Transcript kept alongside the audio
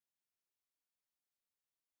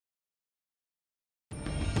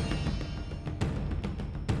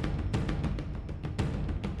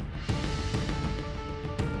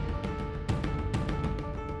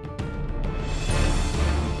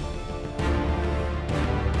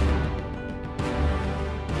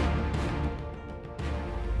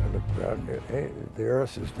down here. Hey, the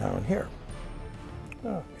Earth is down here.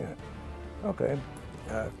 Oh, yeah. Okay.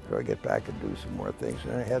 So I get back and do some more things.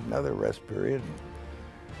 And I had another rest period.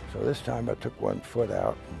 So this time I took 1 foot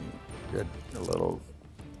out and did a little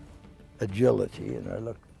agility. And I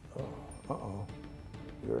looked, oh, uh-oh,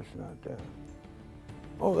 the Earth's not there.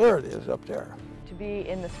 Oh, there it is up there. To be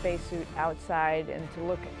in the spacesuit outside and to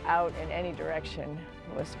look out in any direction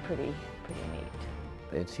was pretty neat.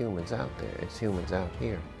 It's humans out there. It's humans out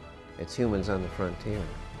here. It's humans on the frontier.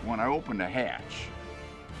 When I opened the hatch,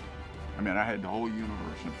 I mean, I had the whole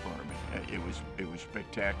universe in front of me. It was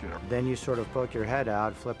spectacular. Then you sort of poke your head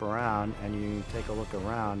out, flip around, and you take a look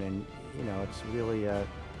around, and you know, it's really a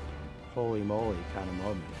holy moly kind of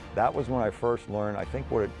moment. That was when I first learned, I think,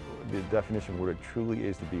 the definition of what it truly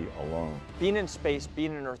is to be alone. Being in space,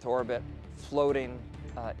 being in Earth orbit, floating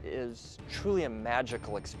is truly a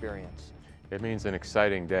magical experience. It means an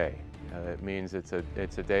exciting day. It means it's a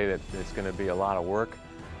day that it's going to be a lot of work,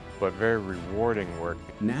 but very rewarding work.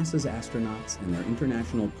 NASA's astronauts and their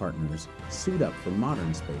international partners suit up for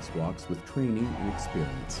modern spacewalks with training and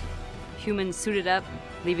experience. Humans suited up,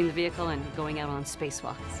 leaving the vehicle and going out on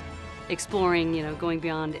spacewalks. Exploring, you know, going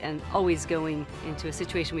beyond and always going into a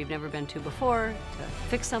situation we've never been to before, to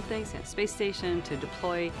fix something, say a space station, to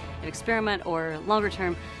deploy an experiment, or longer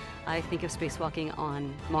term, I think of spacewalking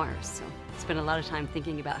on Mars. So spend a lot of time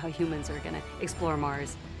thinking about how humans are going to explore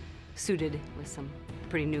Mars, suited with some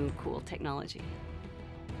pretty new, cool technology.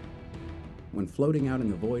 When floating out in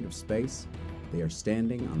the void of space, they are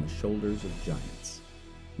standing on the shoulders of giants,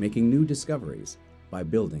 making new discoveries by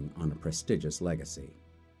building on a prestigious legacy.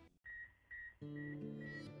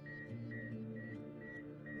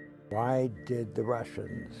 Why did the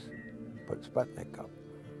Russians put Sputnik up?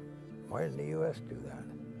 Why didn't the U.S. do that?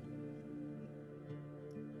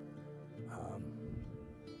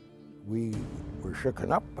 We were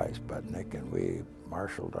shooken up by Sputnik, and we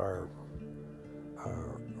marshaled our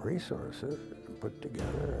resources and put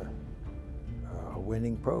together a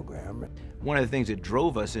winning program. One of the things that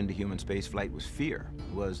drove us into human spaceflight was fear.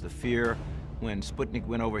 Was the fear when Sputnik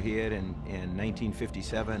went overhead in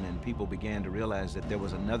 1957, and people began to realize that there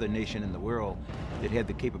was another nation in the world that had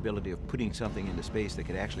the capability of putting something into space that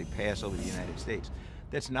could actually pass over the United States.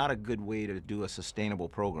 That's not a good way to do a sustainable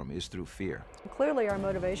program, is through fear. Clearly our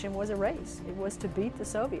motivation was a race. It was to beat the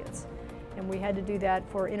Soviets, and we had to do that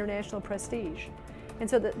for international prestige. And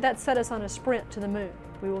so that set us on a sprint to the moon.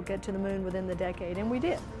 We will get to the moon within the decade, and we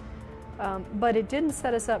did. But it didn't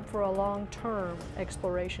set us up for a long-term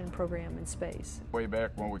exploration program in space. Way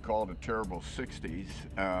back when we called it terrible 60s,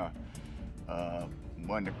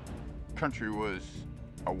 when the country was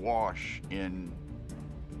awash in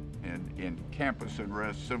campus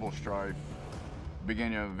unrest, civil strife,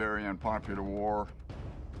 beginning of a very unpopular war.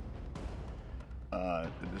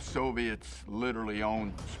 The Soviets literally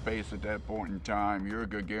owned space at that point in time. Yuri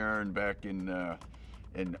Gagarin back in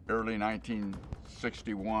early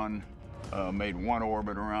 1961 made 1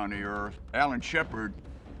 orbit around the Earth. Alan Shepard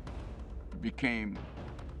became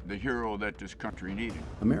the hero that this country needed.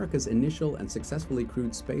 America's initial and successfully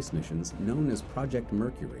crewed space missions, known as Project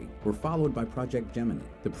Mercury, were followed by Project Gemini,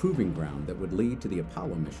 the proving ground that would lead to the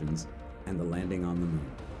Apollo missions and the landing on the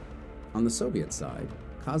moon. On the Soviet side,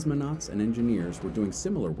 cosmonauts and engineers were doing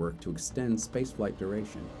similar work to extend spaceflight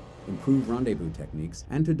duration, improve rendezvous techniques,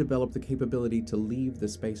 and to develop the capability to leave the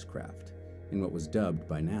spacecraft, in what was dubbed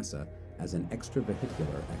by NASA as an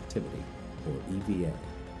extravehicular activity, or EVA.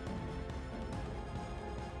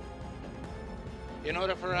 In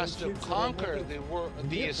order for us to conquer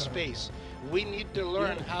the space, we need to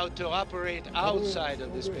learn how to operate outside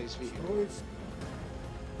of the space vehicle.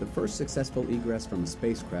 The first successful egress from a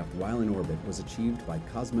spacecraft while in orbit was achieved by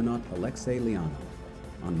cosmonaut Alexei Leonov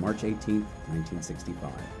on March 18,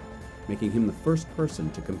 1965, making him the first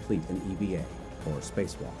person to complete an EVA, or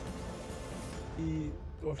spacewalk.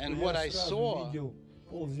 And what I saw,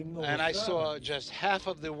 and I saw just half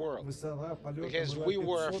of the world, because we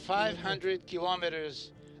were 500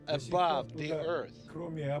 kilometers above the Earth.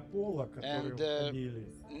 And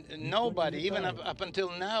nobody, even up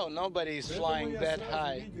until now, nobody is flying that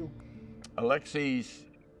high. Alexei's,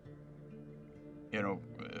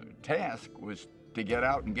 task was to get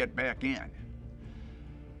out and get back in.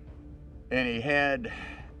 And he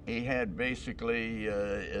had basically,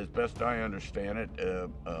 as best I understand it,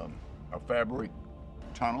 a fabric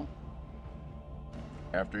tunnel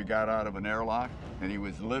after he got out of an airlock, and he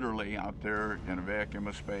was literally out there in a vacuum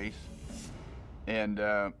of space. And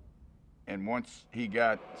once he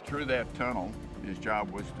got through that tunnel, his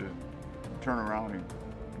job was to turn around and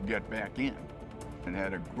get back in, and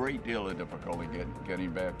had a great deal of difficulty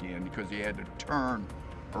getting back in because he had to turn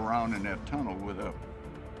around in that tunnel with a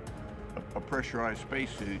pressurized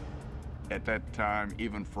spacesuit at that time,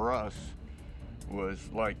 even for us, was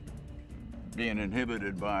like being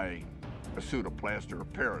inhibited by a suit of plaster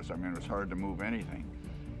of Paris. I mean, it was hard to move anything.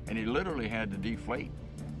 And he literally had to deflate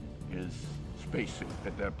his spacesuit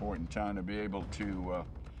at that point in time to be able to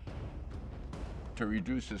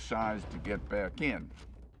reduce his size to get back in.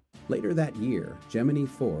 Later that year, Gemini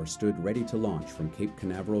 4 stood ready to launch from Cape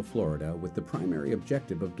Canaveral, Florida, with the primary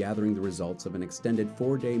objective of gathering the results of an extended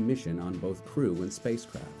 4-day mission on both crew and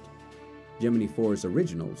spacecraft. Gemini 4's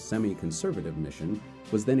original semi-conservative mission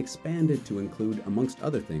was then expanded to include, amongst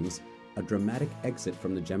other things, a dramatic exit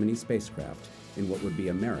from the Gemini spacecraft in what would be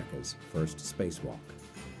America's first spacewalk.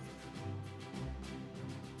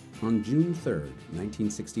 On June 3,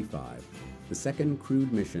 1965, the second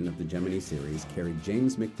crewed mission of the Gemini series carried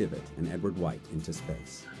James McDivitt and Edward White into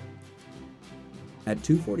space. At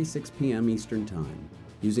 2:46 p.m. Eastern Time,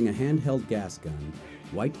 using a handheld gas gun,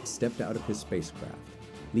 White stepped out of his spacecraft,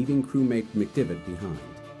 leaving crewmate McDivitt behind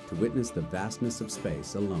to witness the vastness of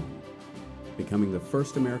space alone, becoming the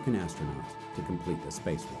first American astronaut to complete a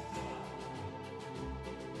spacewalk.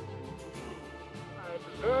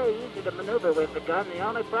 It's very easy to maneuver with the gun. The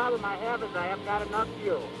only problem I have is I haven't got enough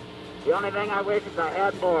fuel. The only thing I wish is I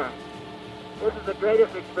had more. This is the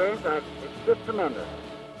greatest experience. It's just tremendous.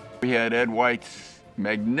 We had Ed White's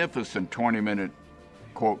magnificent 20-minute,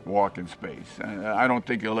 quote, walk in space. I don't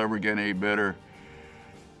think you'll ever get any better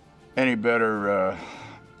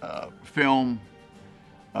film.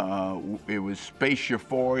 It was space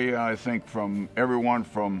euphoria, I think, from everyone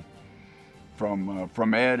from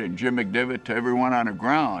Ed and Jim McDivitt to everyone on the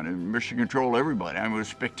ground, and mission control everybody. I mean, it was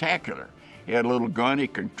spectacular. He had a little gun, he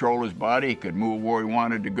could control his body, he could move where he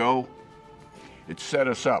wanted to go. It set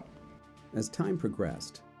us up. As time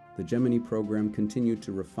progressed, the Gemini program continued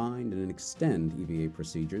to refine and extend EVA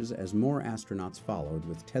procedures as more astronauts followed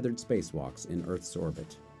with tethered spacewalks in Earth's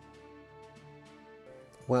orbit.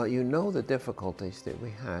 Well, you know the difficulties that we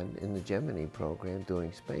had in the Gemini program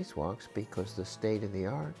doing spacewalks because the state of the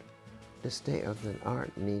art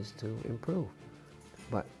needs to improve.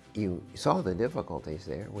 But you saw the difficulties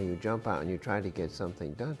there when you jump out and you try to get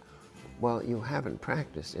something done. Well, you haven't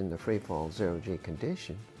practiced in the free-fall zero-G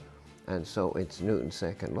condition, and so it's Newton's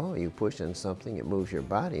second law. You push on something, it moves your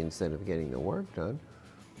body instead of getting the work done.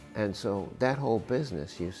 And so that whole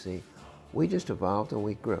business, you see, we just evolved and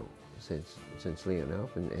we grew since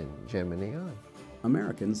Leonov and Gemini on.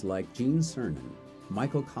 Americans like Gene Cernan,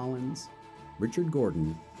 Michael Collins, Richard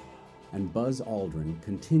Gordon, and Buzz Aldrin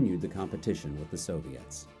continued the competition with the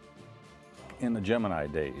Soviets. In the Gemini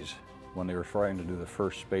days, when they were trying to do the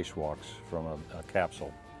first spacewalks from a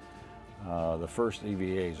capsule, the first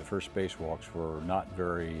EVAs, the first spacewalks, were not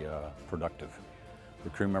very productive. The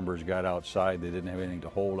crew members got outside, they didn't have anything to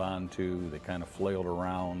hold on to, they kind of flailed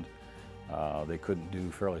around, they couldn't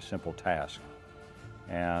do fairly simple tasks.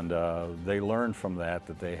 And they learned from that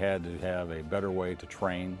they had to have a better way to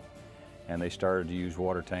train, and they started to use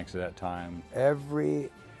water tanks at that time.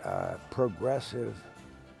 Every progressive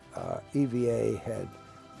EVA had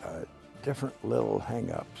different little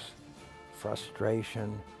hang-ups: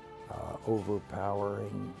 frustration,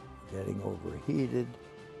 overpowering, getting overheated.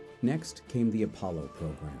 Next came the Apollo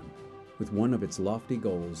program, with one of its lofty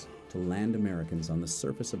goals to land Americans on the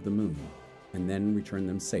surface of the moon and then return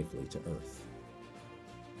them safely to Earth.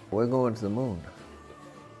 We're going to the moon.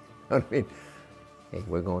 I mean, hey,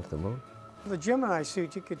 we're going to the moon. The Gemini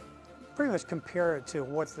suit, you could pretty much compare it to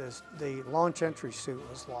what the launch entry suit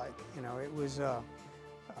was like. You know, it was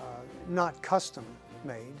not custom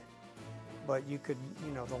made, but you could,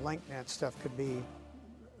 you know, the link net stuff could be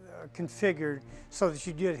configured so that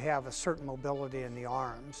you did have a certain mobility in the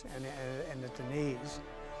arms and at the knees.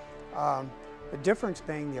 The difference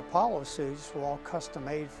being the Apollo suits were all custom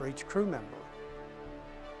made for each crew member.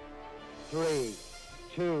 3,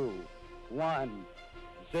 2, 1,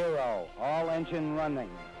 0. All engine running.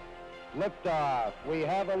 Liftoff. We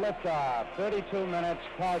have a liftoff. 32 minutes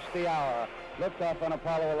past the hour. Liftoff on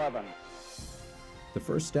Apollo 11. The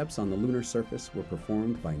first steps on the lunar surface were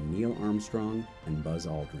performed by Neil Armstrong and Buzz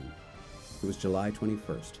Aldrin. It was July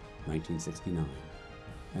 21st, 1969,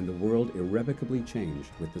 and the world irrevocably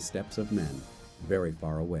changed with the steps of men very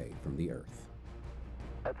far away from the Earth.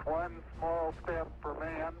 That's one small step for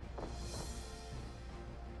man,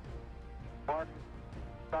 one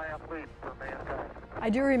giant leap for mankind. I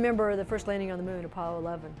do remember the first landing on the moon, Apollo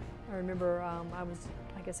 11. I remember I was,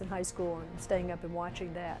 I guess, in high school and staying up and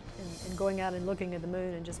watching that and going out and looking at the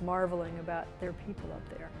moon and just marveling about there are people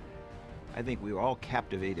up there. I think we were all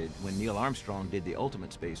captivated when Neil Armstrong did the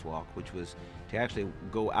ultimate spacewalk, which was to actually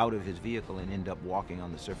go out of his vehicle and end up walking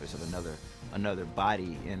on the surface of another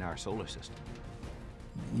body in our solar system.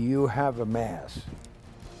 You have a mass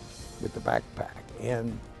with the backpack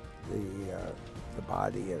and the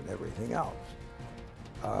body and everything else.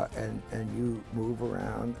 And you move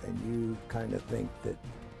around and you kind of think that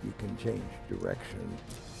you can change direction.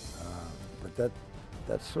 But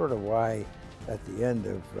that's sort of why at the end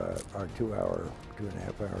of our 2.5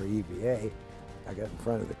 hour EVA, I got in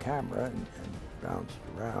front of the camera and bounced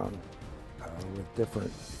around with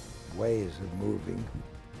different ways of moving.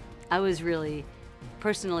 I was really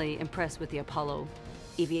personally impressed with the Apollo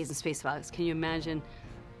EVAs and spacewalks. Can you imagine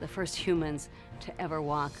the first humans to ever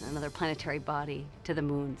walk another planetary body to the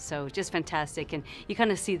moon? So just fantastic. And you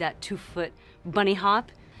kind of see that 2-foot bunny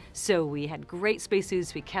hop. So we had great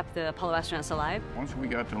spacesuits. We kept the Apollo astronauts alive. Once we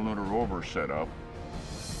got the lunar rover set up,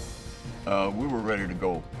 we were ready to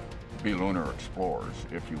go be lunar explorers,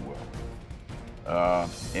 if you will.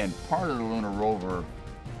 And part of the lunar rover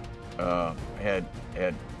had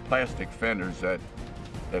plastic fenders that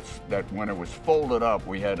when it was folded up,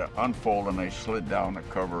 we had to unfold and they slid down to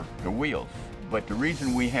cover the wheels. But the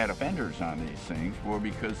reason we had fenders on these things were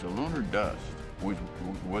because the lunar dust was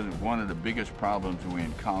one of the biggest problems we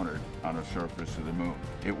encountered on the surface of the moon.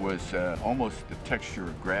 It was almost the texture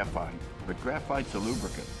of graphite, but graphite's a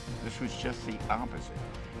lubricant. This was just the opposite.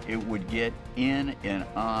 It would get in and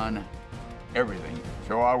on everything.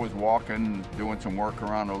 So I was walking, doing some work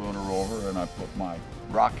around the lunar rover, and I put my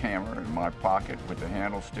rock hammer in my pocket with the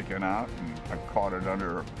handle sticking out, and I caught it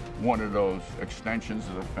under one of those extensions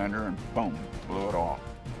of the fender and boom, blew it off.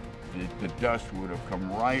 The dust would have come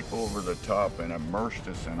right over the top and immersed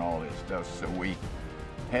us in all this dust, so we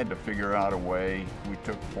had to figure out a way. We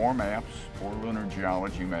took 4 lunar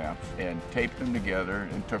geology maps, and taped them together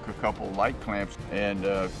and took a couple light clamps and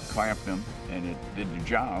clamped them, and it did the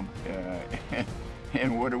job.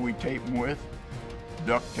 And what do we tape them with?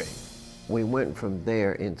 Duct tape. We went from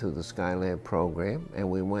there into the Skylab program, and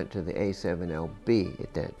we went to the A7LB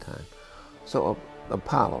at that time. So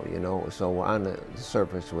Apollo, you know, so we're on the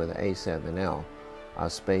surface with an A7L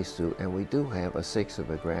spacesuit, and we do have a 6 of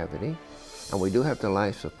a gravity, and we do have the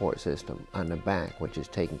life support system on the back, which is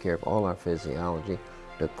taking care of all our physiology,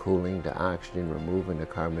 the cooling, the oxygen, removing the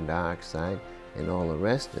carbon dioxide, and all the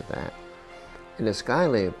rest of that. In the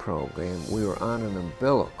Skylab program, we were on an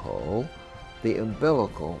umbilical. The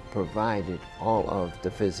umbilical provided all of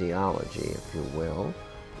the physiology, if you will.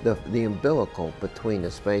 The umbilical between the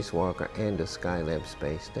spacewalker and the Skylab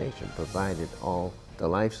space station provided all the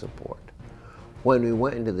life support. When we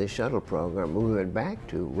went into the shuttle program, we went back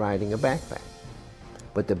to riding a backpack.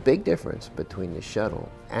 But the big difference between the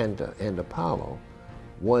shuttle and Apollo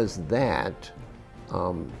was that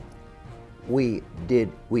we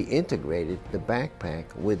integrated the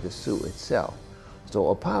backpack with the suit itself. So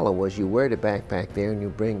Apollo was you wear the backpack there and you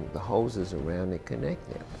bring the hoses around and connect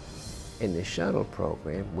them. In the shuttle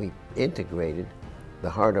program, we integrated the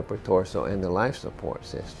hard upper torso and the life support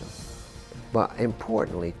system. But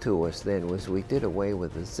importantly to us then was we did away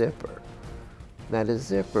with the zipper. Now the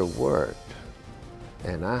zipper worked,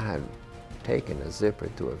 and I had taken a zipper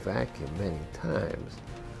to a vacuum many times.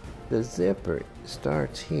 The zipper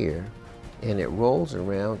starts here and it rolls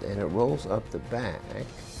around and it rolls up the back,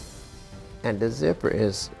 and the zipper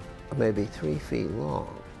is maybe 3 feet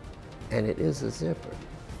long, and it is a zipper.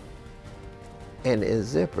 And a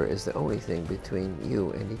zipper is the only thing between you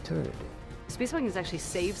and eternity. Spacewalking has actually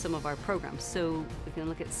saved some of our programs. So we can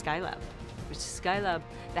look at Skylab, which Skylab,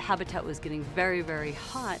 the habitat was getting very, very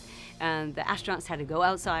hot, and the astronauts had to go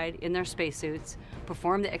outside in their spacesuits,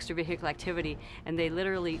 perform the extravehicular activity, and they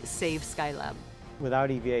literally saved Skylab. Without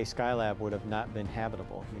EVA, Skylab would have not been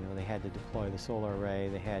habitable. You know, they had to deploy the solar array,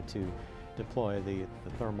 they had to deploy the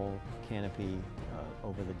thermal canopy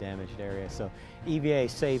over the damaged area. So EVA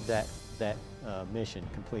saved that mission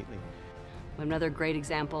completely. Another great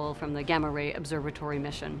example from the Gamma Ray Observatory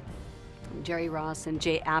mission. Jerry Ross and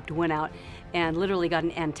Jay Apt went out and literally got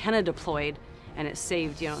an antenna deployed, and it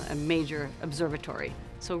saved, you know, a major observatory.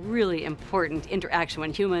 So really important interaction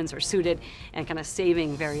when humans are suited and kind of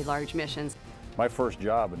saving very large missions. My first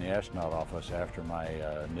job in the astronaut office after my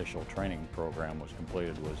initial training program was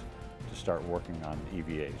completed was to start working on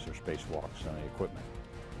EVAs, or spacewalks, and the equipment.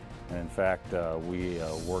 And in fact, we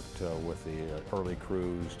worked with the early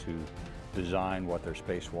crews to design what their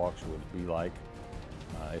spacewalks would be like.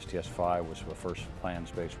 STS-5 was the first planned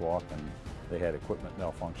spacewalk, and they had equipment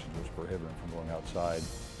malfunctions which prohibited them from going outside.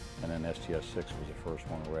 And then STS-6 was the first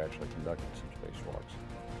one where we actually conducted some spacewalks.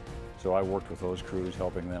 So I worked with those crews,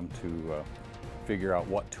 helping them to figure out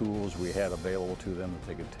what tools we had available to them that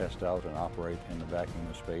they could test out and operate in the vacuum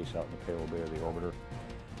of space out in the payload bay of the orbiter.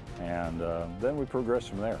 And then we progressed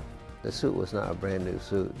from there. The suit was not a brand new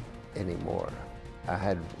suit anymore. I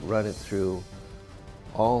had run it through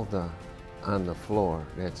all on the floor.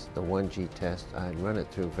 That's the 1G test. I had run it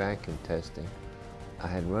through vacuum testing. I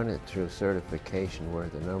had run it through certification, where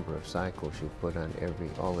the number of cycles you put on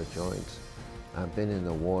all the joints. I've been in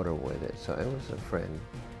the water with it, so it was a friend.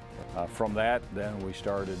 From that, then we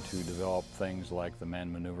started to develop things like the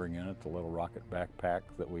manned maneuvering unit, the little rocket backpack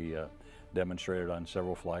that we demonstrated on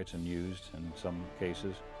several flights and used in some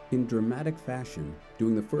cases. In dramatic fashion,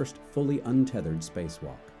 doing the first fully untethered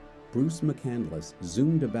spacewalk, Bruce McCandless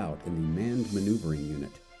zoomed about in the manned maneuvering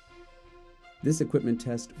unit. This equipment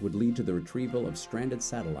test would lead to the retrieval of stranded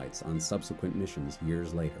satellites on subsequent missions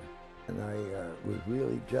years later. And I was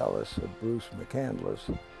really jealous of Bruce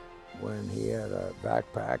McCandless when he had a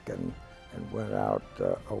backpack and went out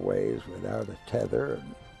a ways without a tether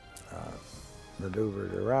and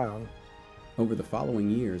maneuvered around. Over the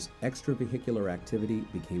following years, extravehicular activity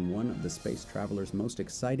became one of the space traveler's most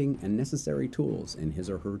exciting and necessary tools in his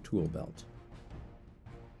or her tool belt.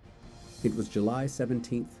 It was July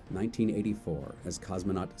 17, 1984, as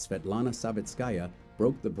cosmonaut Svetlana Savitskaya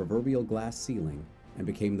broke the proverbial glass ceiling and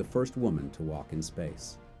became the first woman to walk in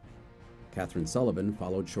space. Catherine Sullivan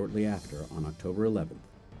followed shortly after on October 11th,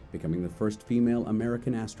 becoming the first female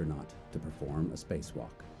American astronaut to perform a spacewalk.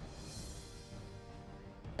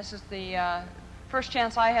 This is the first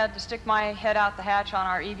chance I had to stick my head out the hatch on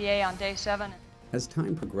our EVA on day 7. As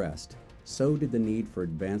time progressed, so did the need for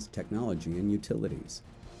advanced technology and utilities.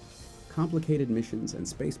 Complicated missions and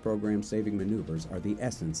space program-saving maneuvers are the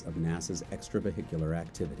essence of NASA's extravehicular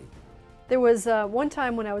activity. There was one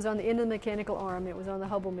time when I was on the end of the mechanical arm, it was on the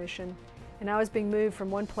Hubble mission, and I was being moved from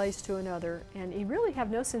one place to another, and you really have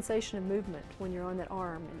no sensation of movement when you're on that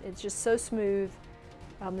arm. It's just so smooth.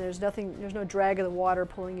 There's no drag of the water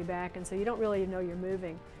pulling you back, and so you don't really know you're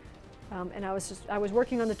moving. And I was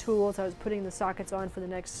working on the tools. I was putting the sockets on for the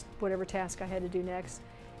next, whatever task I had to do next.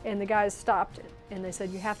 And the guys stopped and they said,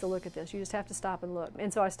 "You have to look at this. You just have to stop and look."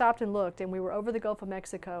 And so I stopped and looked, and we were over the Gulf of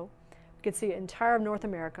Mexico. We could see entire North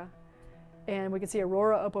America, and we could see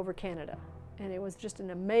Aurora up over Canada. And it was just an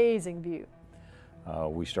amazing view.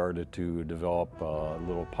 We started to develop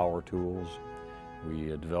little power tools. We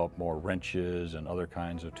developed more wrenches and other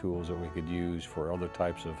kinds of tools that we could use for other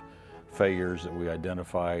types of failures that we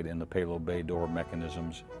identified in the payload bay door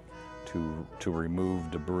mechanisms to remove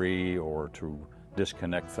debris or to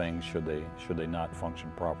disconnect things should they not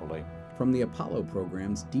function properly. From the Apollo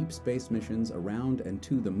program's deep space missions around and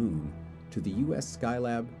to the moon, to the U.S.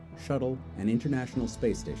 Skylab, Shuttle, and International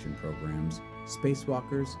Space Station programs,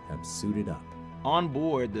 spacewalkers have suited up. On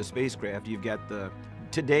board the spacecraft, you've got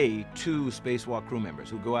today 2 spacewalk crew members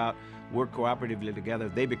who go out, work cooperatively together.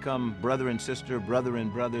 They become brother and sister, brother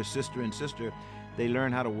and brother, sister and sister. They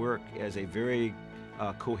learn how to work as a very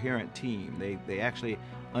coherent team. They actually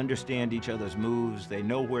understand each other's moves. They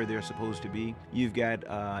know where they're supposed to be. You've got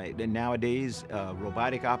nowadays a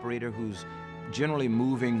robotic operator who's generally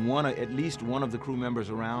moving at least one of the crew members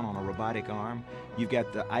around on a robotic arm. You've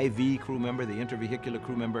got the IV crew member, the intervehicular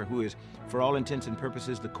crew member, who is, for all intents and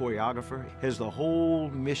purposes, the choreographer, has the whole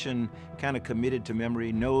mission kind of committed to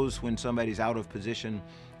memory, knows when somebody's out of position,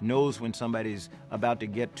 knows when somebody's about to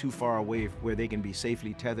get too far away where they can be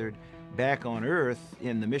safely tethered. Back on Earth,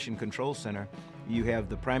 in the Mission Control Center, you have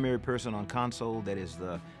the primary person on console that is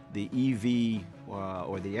the EV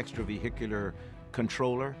or the extravehicular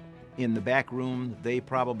controller. In the back room, they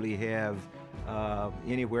probably have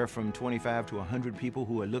anywhere from 25 to 100 people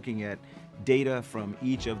who are looking at data from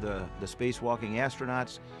each of the spacewalking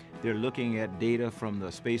astronauts. They're looking at data from the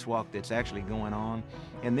spacewalk that's actually going on.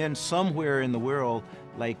 And then somewhere in the world,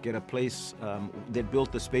 like at a place that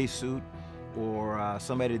built the spacesuit, or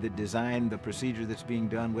somebody that designed the procedure that's being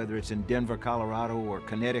done, whether it's in Denver, Colorado, or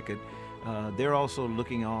Connecticut, they're also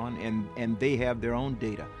looking on, and they have their own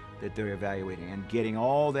data that they're evaluating, and getting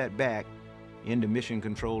all that back into mission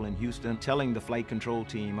control in Houston, telling the flight control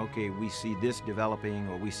team, okay, we see this developing,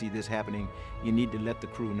 or we see this happening, you need to let the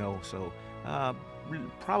crew know. So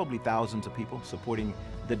probably thousands of people supporting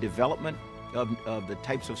the development of the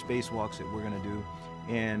types of spacewalks that we're going to do,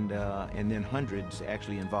 and then hundreds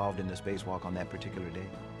actually involved in the spacewalk on that particular day.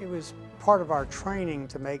 It was part of our training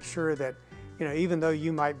to make sure that, even though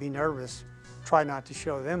you might be nervous, try not to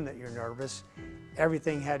show them that you're nervous.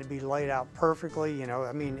 Everything had to be laid out perfectly,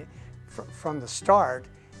 I mean, from the start,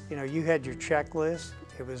 you had your checklist.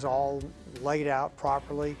 It was all laid out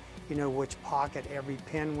properly, which pocket every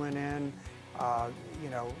pin went in,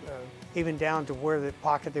 even down to where the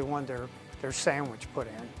pocket they wanted their their sandwich put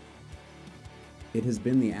in. It has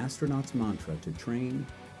been the astronauts' mantra to train,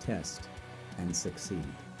 test, and succeed.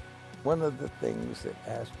 One of the things that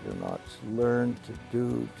astronauts learn to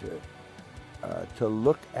do to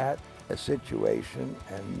look at a situation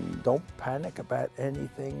and don't panic about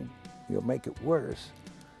anything, you'll make it worse,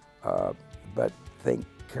 but think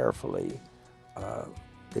carefully,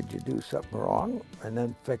 did you do something wrong, and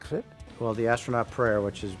then fix it. Well, the astronaut prayer,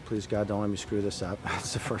 which is, please God, don't let me screw this up,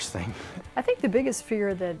 that's the first thing. I think the biggest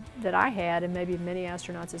fear that I had, and maybe many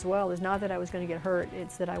astronauts as well, is not that I was going to get hurt,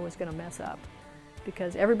 it's that I was going to mess up.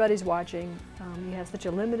 Because everybody's watching, you have such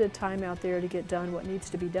a limited time out there to get done what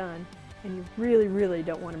needs to be done, and you really, really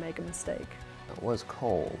don't want to make a mistake. It was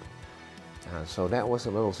cold, so that was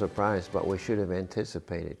a little surprise, but we should have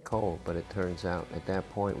anticipated cold, but it turns out at that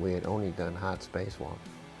point we had only done hot spacewalks.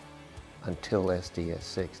 Until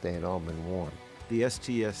STS-6, they had all been warm. The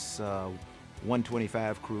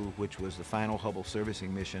STS-125 crew, which was the final Hubble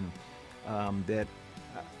servicing mission, that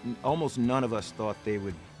almost none of us thought they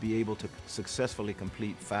would be able to successfully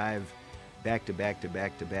complete 5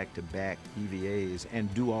 back-to-back-to-back-to-back-to-back EVAs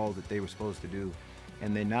and do all that they were supposed to do.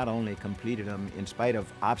 And they not only completed them in spite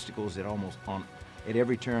of obstacles at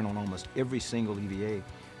every turn on almost every single EVA,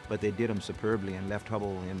 but they did them superbly and left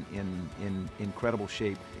Hubble in incredible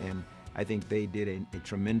shape. And I think they did a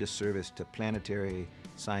tremendous service to planetary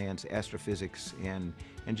science, astrophysics, and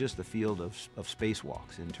just the field of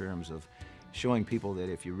spacewalks in terms of showing people that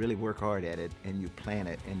if you really work hard at it and you plan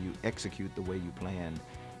it and you execute the way you planned,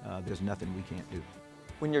 there's nothing we can't do.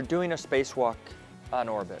 When you're doing a spacewalk on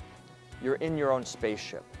orbit, you're in your own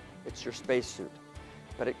spaceship. It's your spacesuit,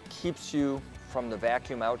 but it keeps you from the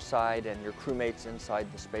vacuum outside and your crewmates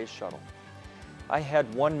inside the space shuttle. I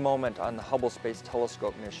had one moment on the Hubble Space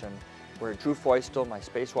Telescope mission where Drew Feustel, my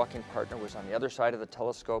spacewalking partner, was on the other side of the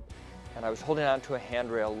telescope, and I was holding onto a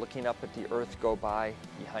handrail looking up at the Earth go by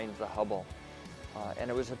behind the Hubble.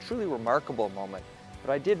 And it was a truly remarkable moment,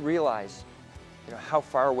 but I did realize how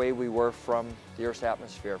far away we were from the Earth's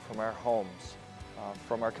atmosphere, from our homes,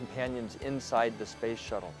 from our companions inside the space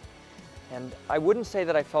shuttle. And I wouldn't say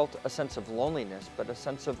that I felt a sense of loneliness, but a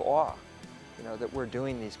sense of awe, that we're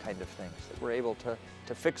doing these kind of things, that we're able to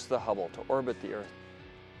fix the Hubble, to orbit the Earth.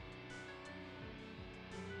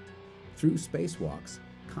 Through spacewalks,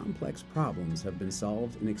 complex problems have been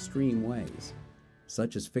solved in extreme ways,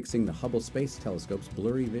 such as fixing the Hubble Space Telescope's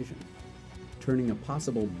blurry vision, turning a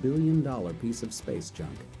possible billion-dollar piece of space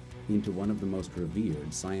junk into one of the most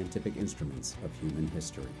revered scientific instruments of human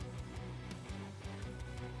history.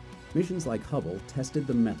 Missions like Hubble tested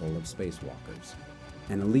the mettle of spacewalkers,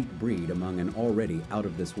 an elite breed among an already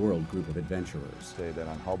out-of-this-world group of adventurers. Say that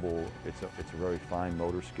on Hubble, it's a very fine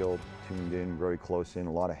motor skill, tuned in, very close in,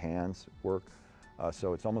 a lot of hands work.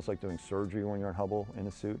 So it's almost like doing surgery when you're on Hubble in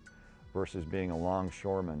a suit versus being a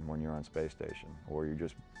longshoreman when you're on space station, or you're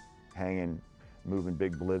just hanging, moving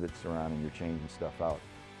big blivets around and you're changing stuff out.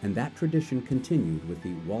 And that tradition continued with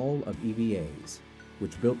the Wall of EVAs,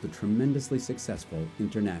 which built the tremendously successful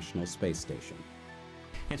International Space Station.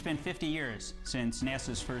 It's been 50 years since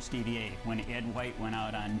NASA's first EVA, when Ed White went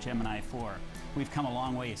out on Gemini 4. We've come a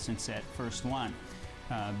long way since that first one.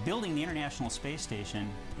 Building the International Space Station,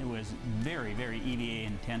 it was very, very EVA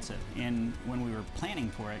intensive. And when we were planning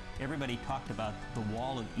for it, everybody talked about the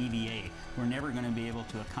wall of EVA. We're never going to be able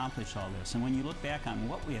to accomplish all this. And when you look back on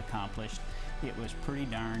what we accomplished, it was pretty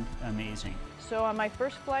darn amazing. So on my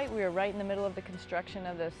first flight, we were right in the middle of the construction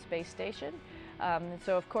of the space station.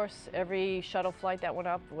 So of course, every shuttle flight that went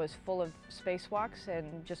up was full of spacewalks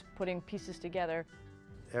and just putting pieces together.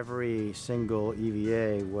 Every single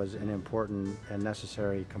EVA was an important and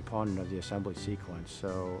necessary component of the assembly sequence.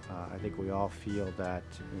 So I think we all feel that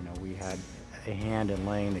we had a hand in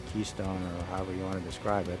laying the keystone, or however you want to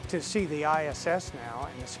describe it. To see the ISS now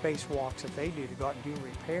and the spacewalks that they do to go out and do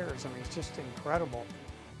repairs, I mean, it's just incredible.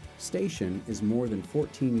 Station is more than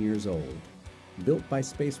 14 years old, built by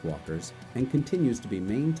spacewalkers, and continues to be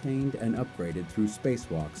maintained and upgraded through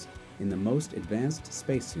spacewalks in the most advanced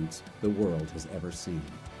spacesuits the world has ever seen.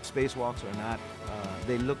 Spacewalks are not,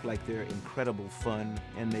 they look like they're incredible fun,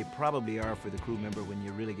 and they probably are for the crew member when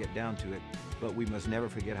you really get down to it, but we must never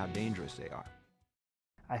forget how dangerous they are.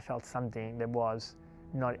 I felt something that was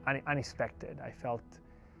not unexpected. I felt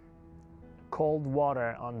cold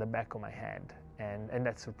water on the back of my head, and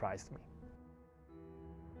that surprised me.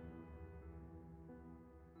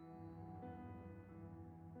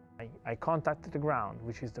 I contacted the ground,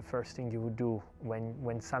 which is the first thing you would do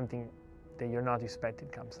when something that you're not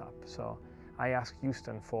expected comes up. So I asked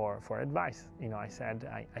Houston for advice. I said,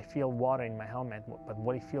 I feel water in my helmet, but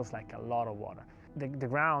what it feels like a lot of water. The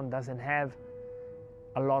ground doesn't have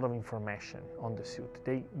a lot of information on the suit.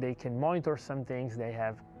 They can monitor some things, they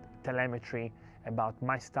have telemetry about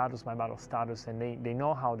my status, my vital status, and they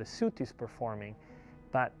know how the suit is performing,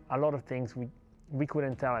 but a lot of things we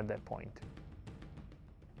couldn't tell at that point.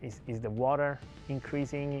 Is the water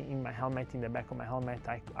increasing in my helmet, in the back of my helmet?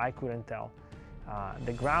 I couldn't tell.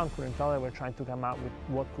 The ground couldn't tell. They were trying to come up with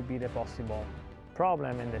what could be the possible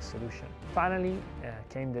problem and the solution. Finally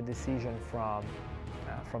came the decision from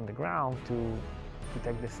the ground to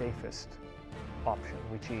take the safest option,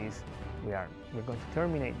 which is we're going to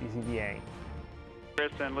terminate this EVA.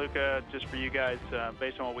 Chris and Luca, just for you guys,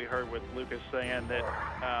 based on what we heard with Lucas saying that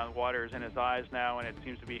water is in his eyes now and it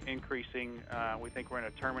seems to be increasing, we think we're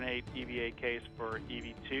going to terminate EVA case for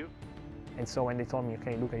EV2. And so when they told me,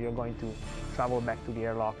 okay, Luca, you're going to travel back to the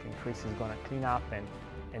airlock and Chris is going to clean up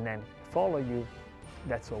and then follow you,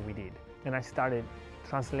 that's what we did. And I started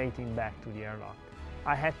translating back to the airlock.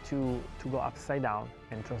 I had to go upside down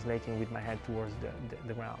and translating with my head towards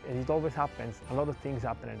the ground. And it always happens, a lot of things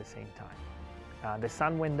happen at the same time. The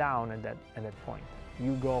sun went down at that point.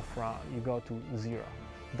 You go to zero.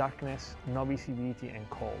 Darkness, no visibility, and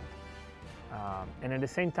cold. And at the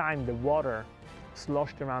same time, the water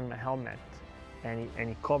sloshed around my helmet and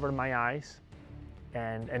it covered my eyes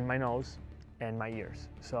and my nose and my ears.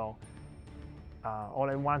 So all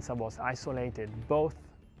at once I was isolated, both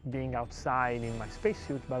being outside in my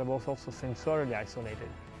spacesuit, but I was also sensorily isolated.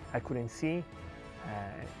 I couldn't see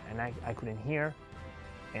and I couldn't hear,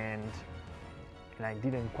 and I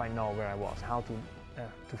didn't quite know where I was, how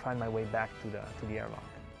to find my way back to the airlock.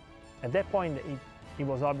 At that point, it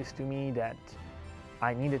was obvious to me that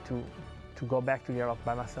I needed to go back to the airlock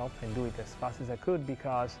by myself and do it as fast as I could,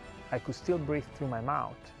 because I could still breathe through my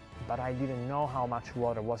mouth, but I didn't know how much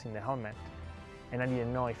water was in the helmet, and I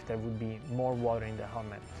didn't know if there would be more water in the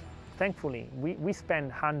helmet. Thankfully, we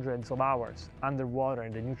spent hundreds of hours underwater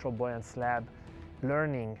in the neutral buoyance lab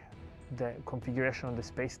learning the configuration of the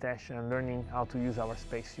space station and learning how to use our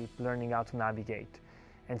spacesuit, learning how to navigate.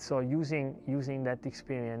 And so using that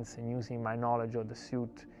experience and using my knowledge of the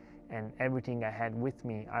suit and everything I had with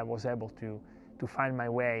me, I was able to find my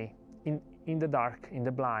way in the dark, in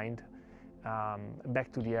the blind,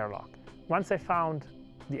 back to the airlock. Once I found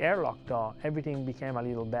the airlock though, everything became a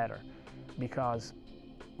little better, because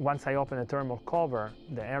once I opened the thermal cover,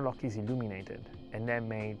 the airlock is illuminated, and that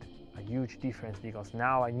made a huge difference, because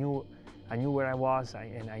now I knew where I was,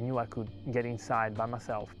 and I knew I could get inside by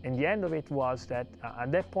myself. And the end of it was that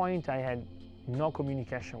at that point I had no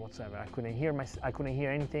communication whatsoever. I couldn't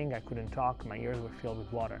hear anything. I couldn't talk. My ears were filled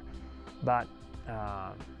with water. But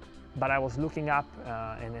I was looking up,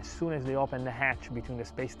 and as soon as they opened the hatch between the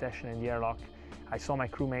space station and the airlock, I saw my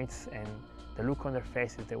crewmates, and the look on their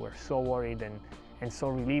faces, they were so worried and so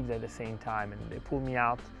relieved at the same time. And they pulled me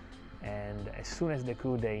out, and as soon as they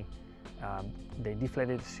could, they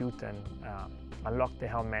deflated the suit and unlocked the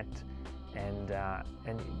helmet, and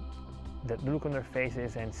the look on their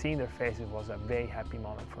faces and seeing their faces was a very happy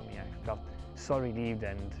moment for me. I felt so relieved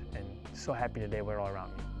and so happy that they were all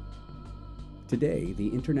around me. Today, the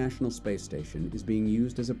International Space Station is being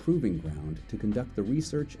used as a proving ground to conduct the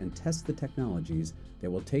research and test the technologies that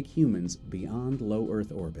will take humans beyond low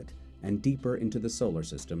Earth orbit and deeper into the solar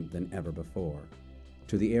system than ever before,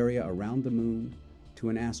 to the area around the Moon, to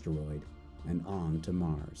an asteroid, and on to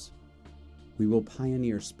Mars. We will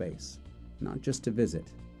pioneer space, not just to visit,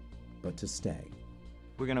 but to stay.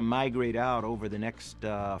 We're going to migrate out over the next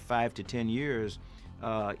 5 to 10 years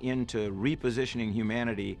into repositioning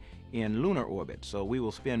humanity in lunar orbit. So we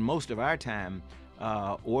will spend most of our time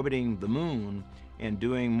orbiting the Moon and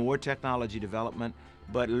doing more technology development,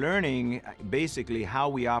 but learning basically how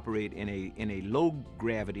we operate in a low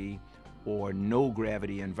gravity or no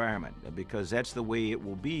gravity environment, because that's the way it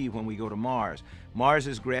will be when we go to Mars.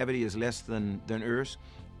 Mars's gravity is less than Earth's.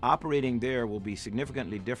 Operating there will be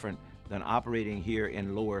significantly different than operating here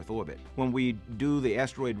in low Earth orbit. When we do the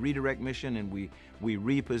asteroid redirect mission and we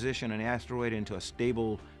reposition an asteroid into a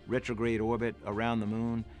stable retrograde orbit around the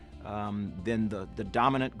Moon, then the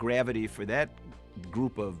dominant gravity for that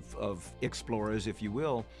group of explorers, if you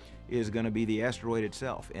will, is going to be the asteroid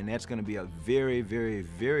itself, and that's going to be a very, very,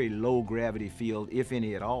 very low gravity field, if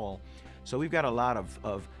any at all. So we've got a lot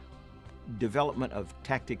of development of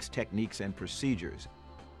tactics, techniques, and procedures.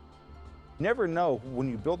 You never know when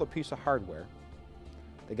you build a piece of hardware.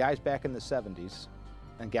 The guys back in the 70s,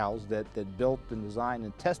 and gals, that built and designed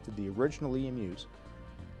and tested the original EMUs,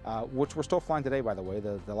 which we're still flying today, by the way.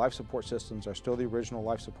 The life support systems are still the original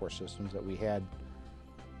life support systems that we had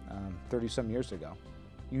 30-some years ago.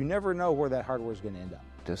 You never know where that hardware is going to end up.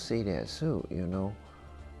 To see that suit, you know,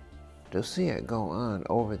 To see it go on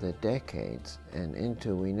over the decades and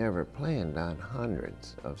into we never planned on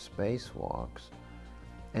hundreds of spacewalks.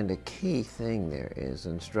 And the key thing there is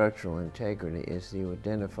in structural integrity is you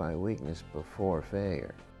identify weakness before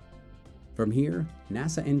failure. From here,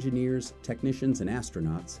 NASA engineers, technicians, and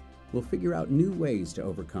astronauts will figure out new ways to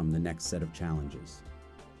overcome the next set of challenges.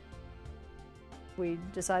 We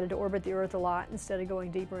decided to orbit the Earth a lot instead of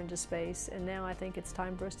going deeper into space, and now I think it's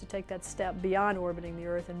time for us to take that step beyond orbiting the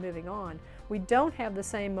Earth and moving on. We don't have the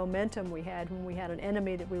same momentum we had when we had an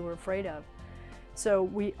enemy that we were afraid of. So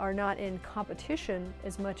we are not in competition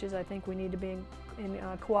as much as I think we need to be in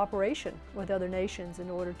cooperation with other nations in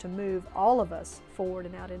order to move all of us forward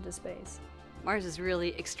and out into space. Mars is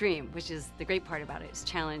really extreme, which is the great part about it. It's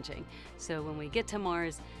challenging. So when we get to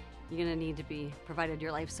Mars, you're going to need to be provided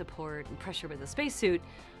your life support and pressure with a spacesuit,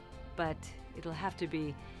 but it'll have to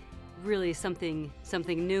be really something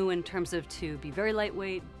new in terms of to be very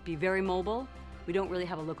lightweight, be very mobile. We don't really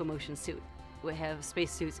have a locomotion suit. We have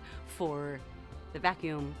spacesuits for the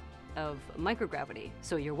vacuum of microgravity.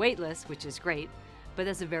 So you're weightless, which is great, but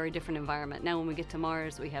that's a very different environment. Now when we get to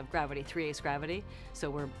Mars, we have gravity, 3/8 gravity, so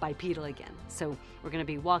we're bipedal again. So we're going to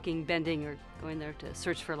be walking, bending, or going there to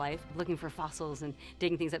search for life, looking for fossils and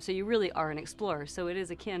digging things up. So you really are an explorer. So it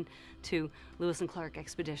is akin to Lewis and Clark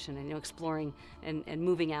expedition and exploring and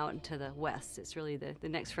moving out into the west. It's really the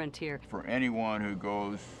next frontier. For anyone who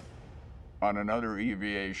goes on another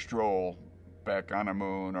EVA stroll back on the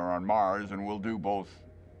moon or on Mars, and we'll do both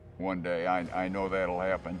one day, I know that'll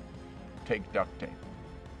happen, take duct tape.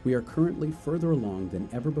 We are currently further along than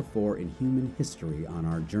ever before in human history on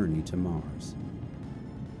our journey to Mars.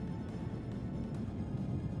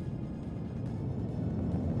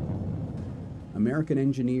 American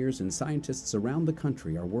engineers and scientists around the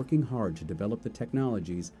country are working hard to develop the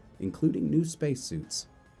technologies, including new spacesuits,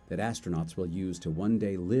 that astronauts will use to one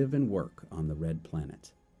day live and work on the Red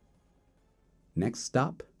Planet. Next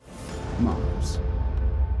stop, Mars.